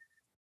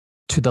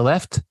 To the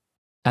left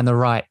and the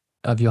right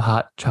of your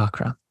heart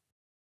chakra,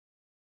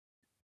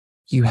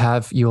 you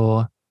have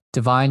your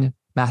divine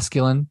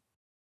masculine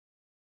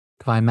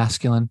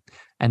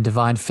and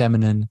divine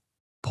feminine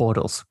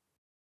portals.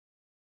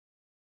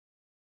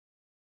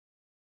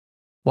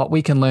 What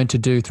we can learn to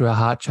do through our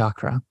heart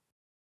chakra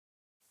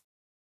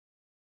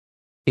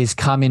is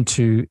come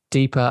into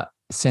deeper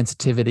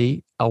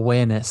sensitivity,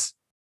 awareness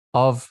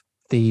of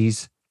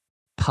these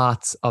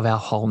parts of our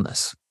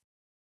wholeness.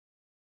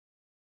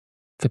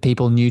 For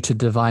people new to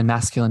divine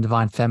masculine,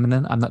 divine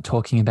feminine, I'm not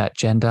talking about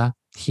gender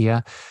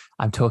here.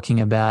 I'm talking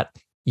about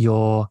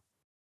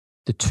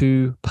the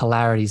two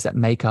polarities that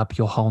make up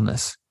your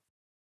wholeness.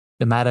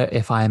 No matter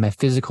if I am a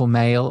physical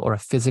male or a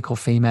physical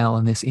female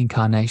in this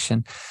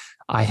incarnation,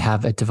 I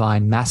have a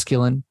divine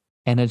masculine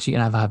energy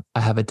and I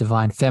have a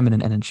divine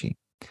feminine energy.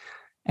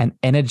 And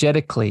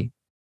energetically,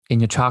 in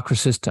your chakra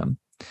system,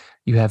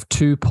 you have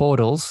two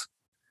portals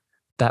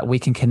that we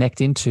can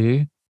connect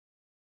into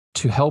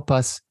to help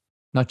us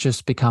not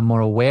just become more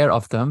aware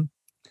of them,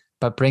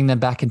 but bring them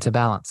back into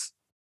balance,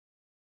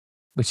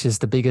 which is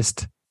the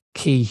biggest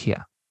key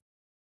here.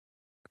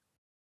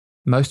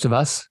 Most of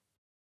us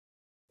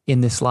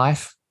in this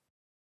life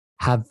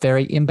have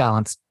very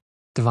imbalanced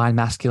divine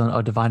masculine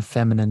or divine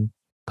feminine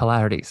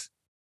polarities,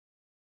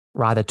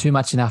 either too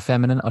much in our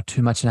feminine or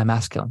too much in our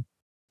masculine.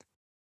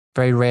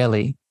 Very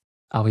rarely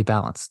are we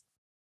balanced.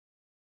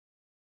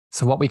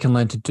 So what we can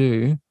learn to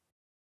do,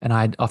 and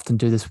I often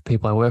do this with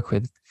people I work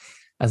with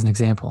as an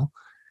example,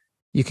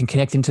 you can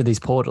connect into these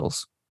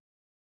portals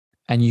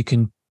and you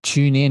can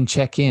tune in,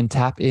 check in,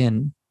 tap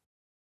in,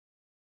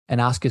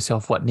 and ask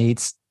yourself what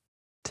needs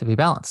to be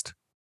balanced.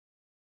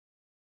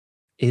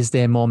 Is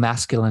there more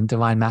masculine,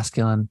 divine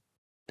masculine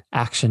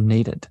action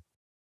needed?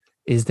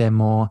 Is there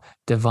more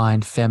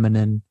divine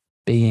feminine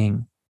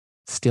being,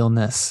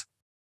 stillness,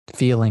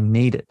 feeling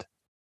needed?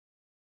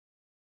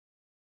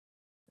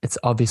 It's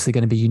obviously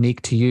going to be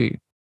unique to you.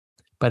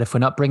 But if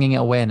we're not bringing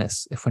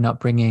awareness, if we're not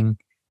bringing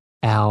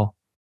our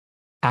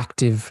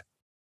active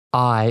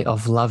eye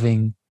of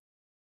loving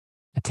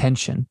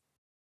attention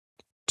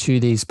to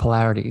these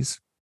polarities,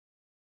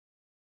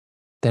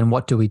 then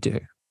what do?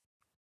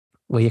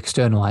 We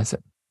externalize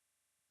it.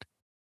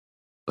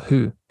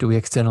 Who do we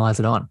externalize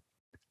it on?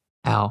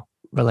 Our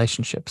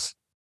relationships.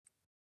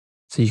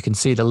 So you can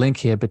see the link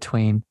here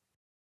between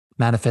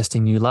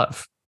manifesting new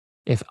love.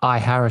 If I,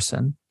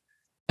 Harrison,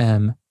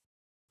 am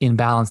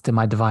imbalanced in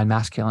my divine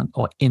masculine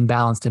or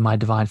imbalanced in my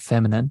divine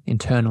feminine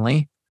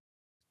internally,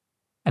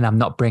 and I'm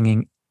not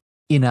bringing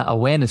inner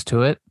awareness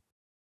to it,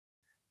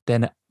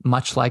 then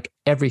much like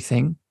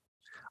everything,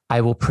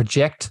 I will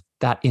project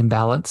that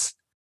imbalance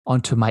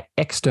onto my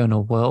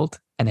external world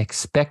and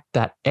expect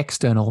that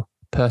external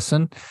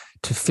person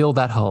to fill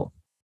that hole.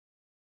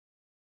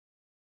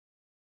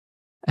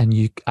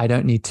 And I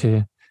don't need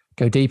to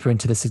go deeper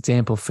into this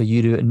example for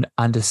you to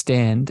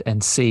understand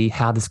and see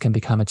how this can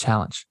become a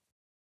challenge,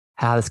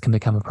 how this can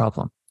become a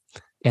problem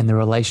in the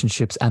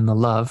relationships and the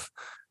love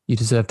you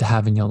deserve to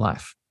have in your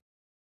life.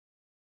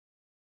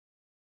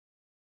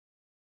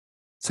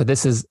 So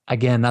this is,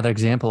 again, another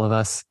example of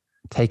us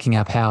taking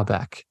our power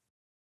back,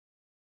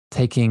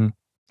 taking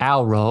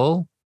our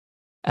role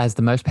as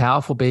the most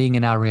powerful being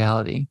in our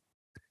reality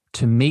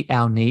to meet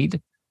our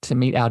need, to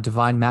meet our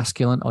divine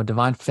masculine or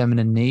divine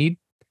feminine need.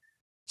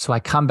 So I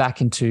come back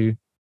into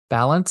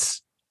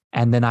balance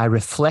and then I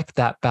reflect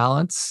that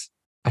balance,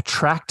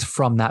 attract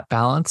from that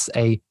balance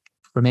a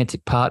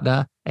romantic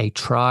partner, a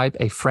tribe,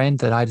 a friend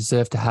that I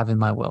deserve to have in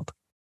my world.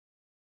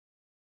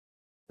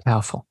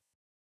 Powerful.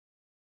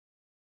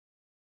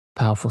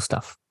 Powerful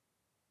stuff.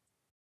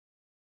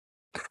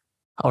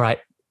 All right,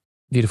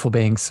 beautiful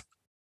beings.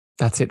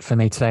 That's it for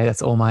me today.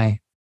 That's all my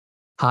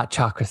heart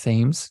chakra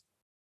themes.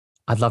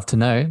 I'd love to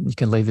know, you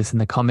can leave this in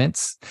the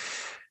comments,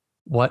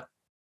 what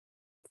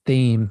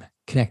theme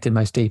connected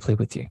most deeply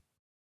with you?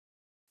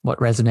 What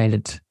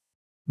resonated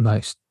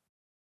most?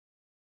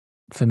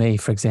 For me,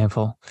 for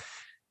example,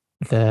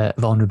 the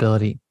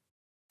vulnerability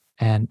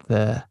and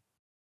the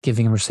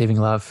giving and receiving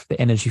love, the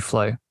energy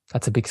flow.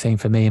 That's a big theme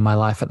for me in my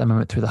life at the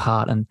moment through the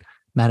heart and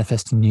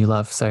manifesting new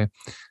love. So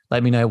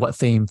let me know what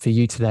theme for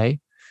you today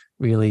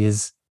really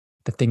is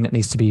the thing that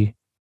needs to be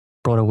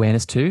brought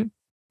awareness to.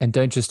 And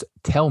don't just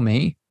tell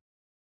me,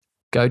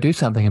 go do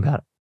something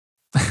about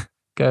it.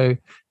 Go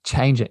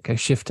change it, go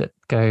shift it,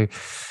 go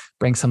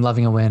bring some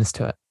loving awareness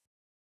to it.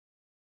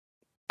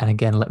 And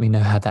again, let me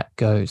know how that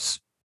goes.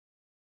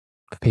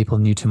 For people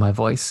new to my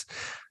voice,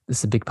 this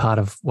is a big part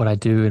of what I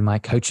do in my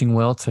coaching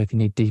world. So if you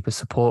need deeper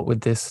support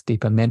with this,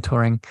 deeper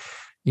mentoring,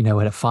 you know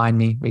where to find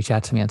me, reach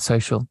out to me on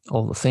social,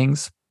 all the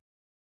things.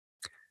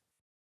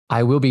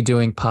 I will be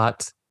doing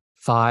part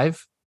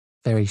 5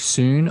 very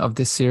soon of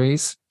this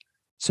series.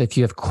 So if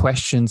you have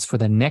questions for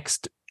the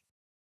next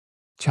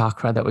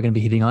chakra that we're going to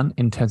be hitting on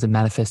in terms of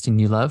manifesting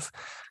new love,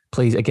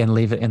 please again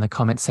leave it in the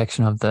comment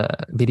section of the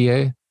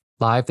video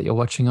live that you're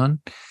watching on.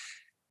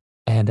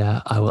 And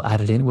I will add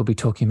it in. We'll be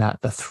talking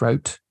about the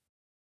throat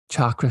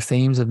chakra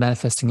themes of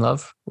manifesting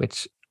love,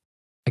 which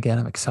again,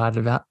 I'm excited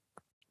about.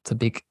 It's a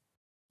big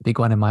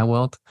one in my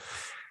world.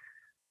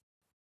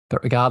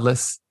 But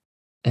regardless,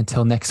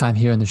 until next time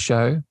here on the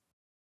show,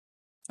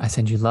 I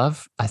send you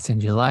love, I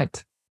send you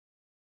light,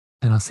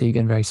 and I'll see you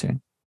again very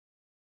soon.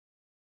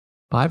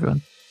 Bye,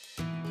 everyone.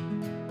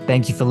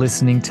 Thank you for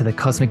listening to the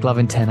Cosmic Love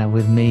Antenna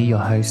with me, your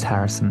host,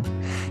 Harrison.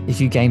 If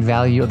you gained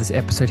value or this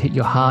episode hit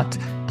your heart,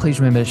 please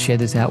remember to share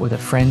this out with a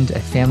friend, a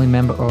family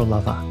member, or a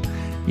lover.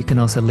 You can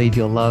also leave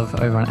your love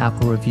over on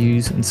Apple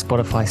reviews and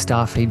Spotify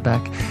star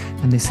feedback,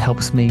 and this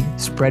helps me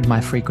spread my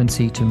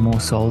frequency to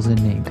more souls in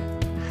need.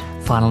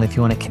 Finally, if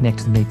you want to connect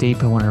with me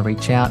deeper, want to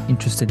reach out,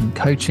 interested in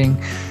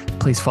coaching,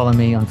 please follow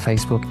me on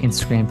Facebook,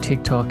 Instagram,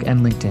 TikTok,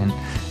 and LinkedIn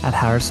at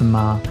Harrison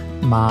Meagher,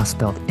 Meagher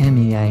spelled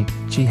Meagher.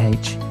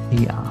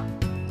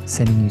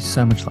 Sending you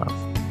so much love.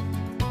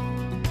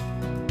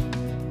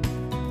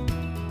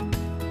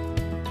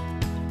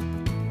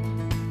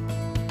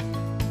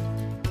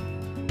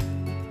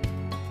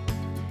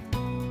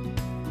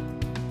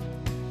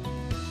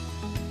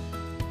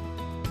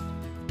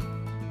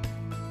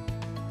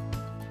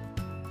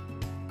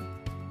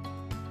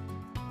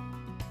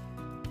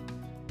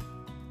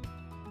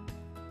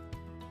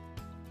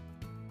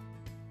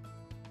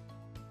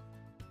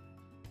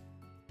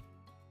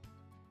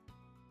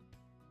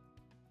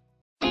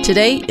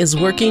 Today is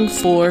working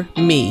for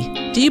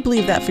me. Do you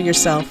believe that for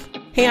yourself?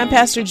 Hey, I'm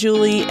Pastor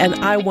Julie, and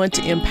I want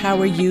to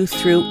empower you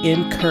through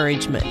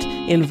encouragement.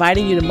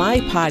 Inviting you to my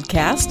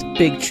podcast,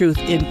 Big Truth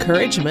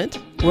Encouragement,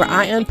 where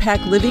I unpack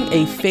living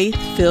a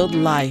faith-filled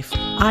life.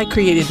 I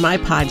created my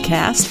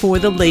podcast for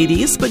the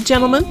ladies, but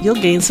gentlemen, you'll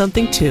gain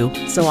something too.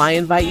 So I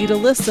invite you to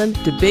listen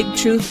to Big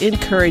Truth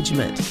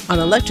Encouragement on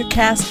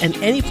Electricast and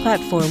any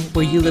platform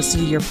where you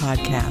listen to your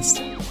podcast.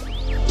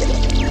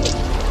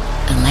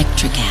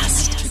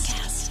 Electricast.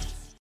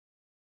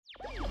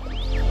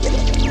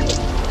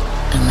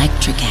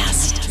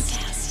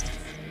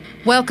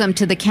 Welcome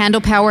to the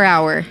Candle Power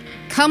Hour.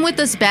 Come with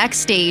us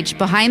backstage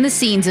behind the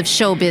scenes of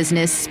show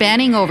business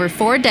spanning over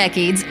 4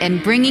 decades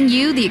and bringing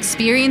you the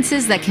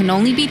experiences that can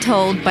only be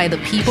told by the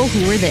people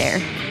who were there.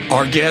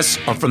 Our guests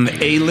are from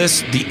the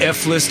A-list, the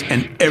F-list,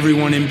 and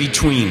everyone in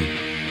between.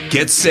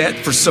 Get set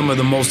for some of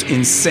the most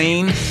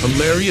insane,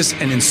 hilarious,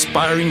 and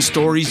inspiring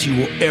stories you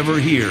will ever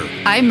hear.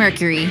 I'm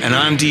Mercury. And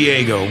I'm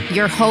Diego.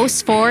 Your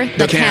host for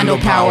the Candle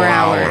Power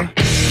Hour.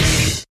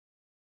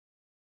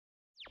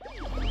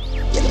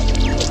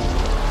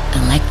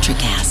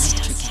 Electricast.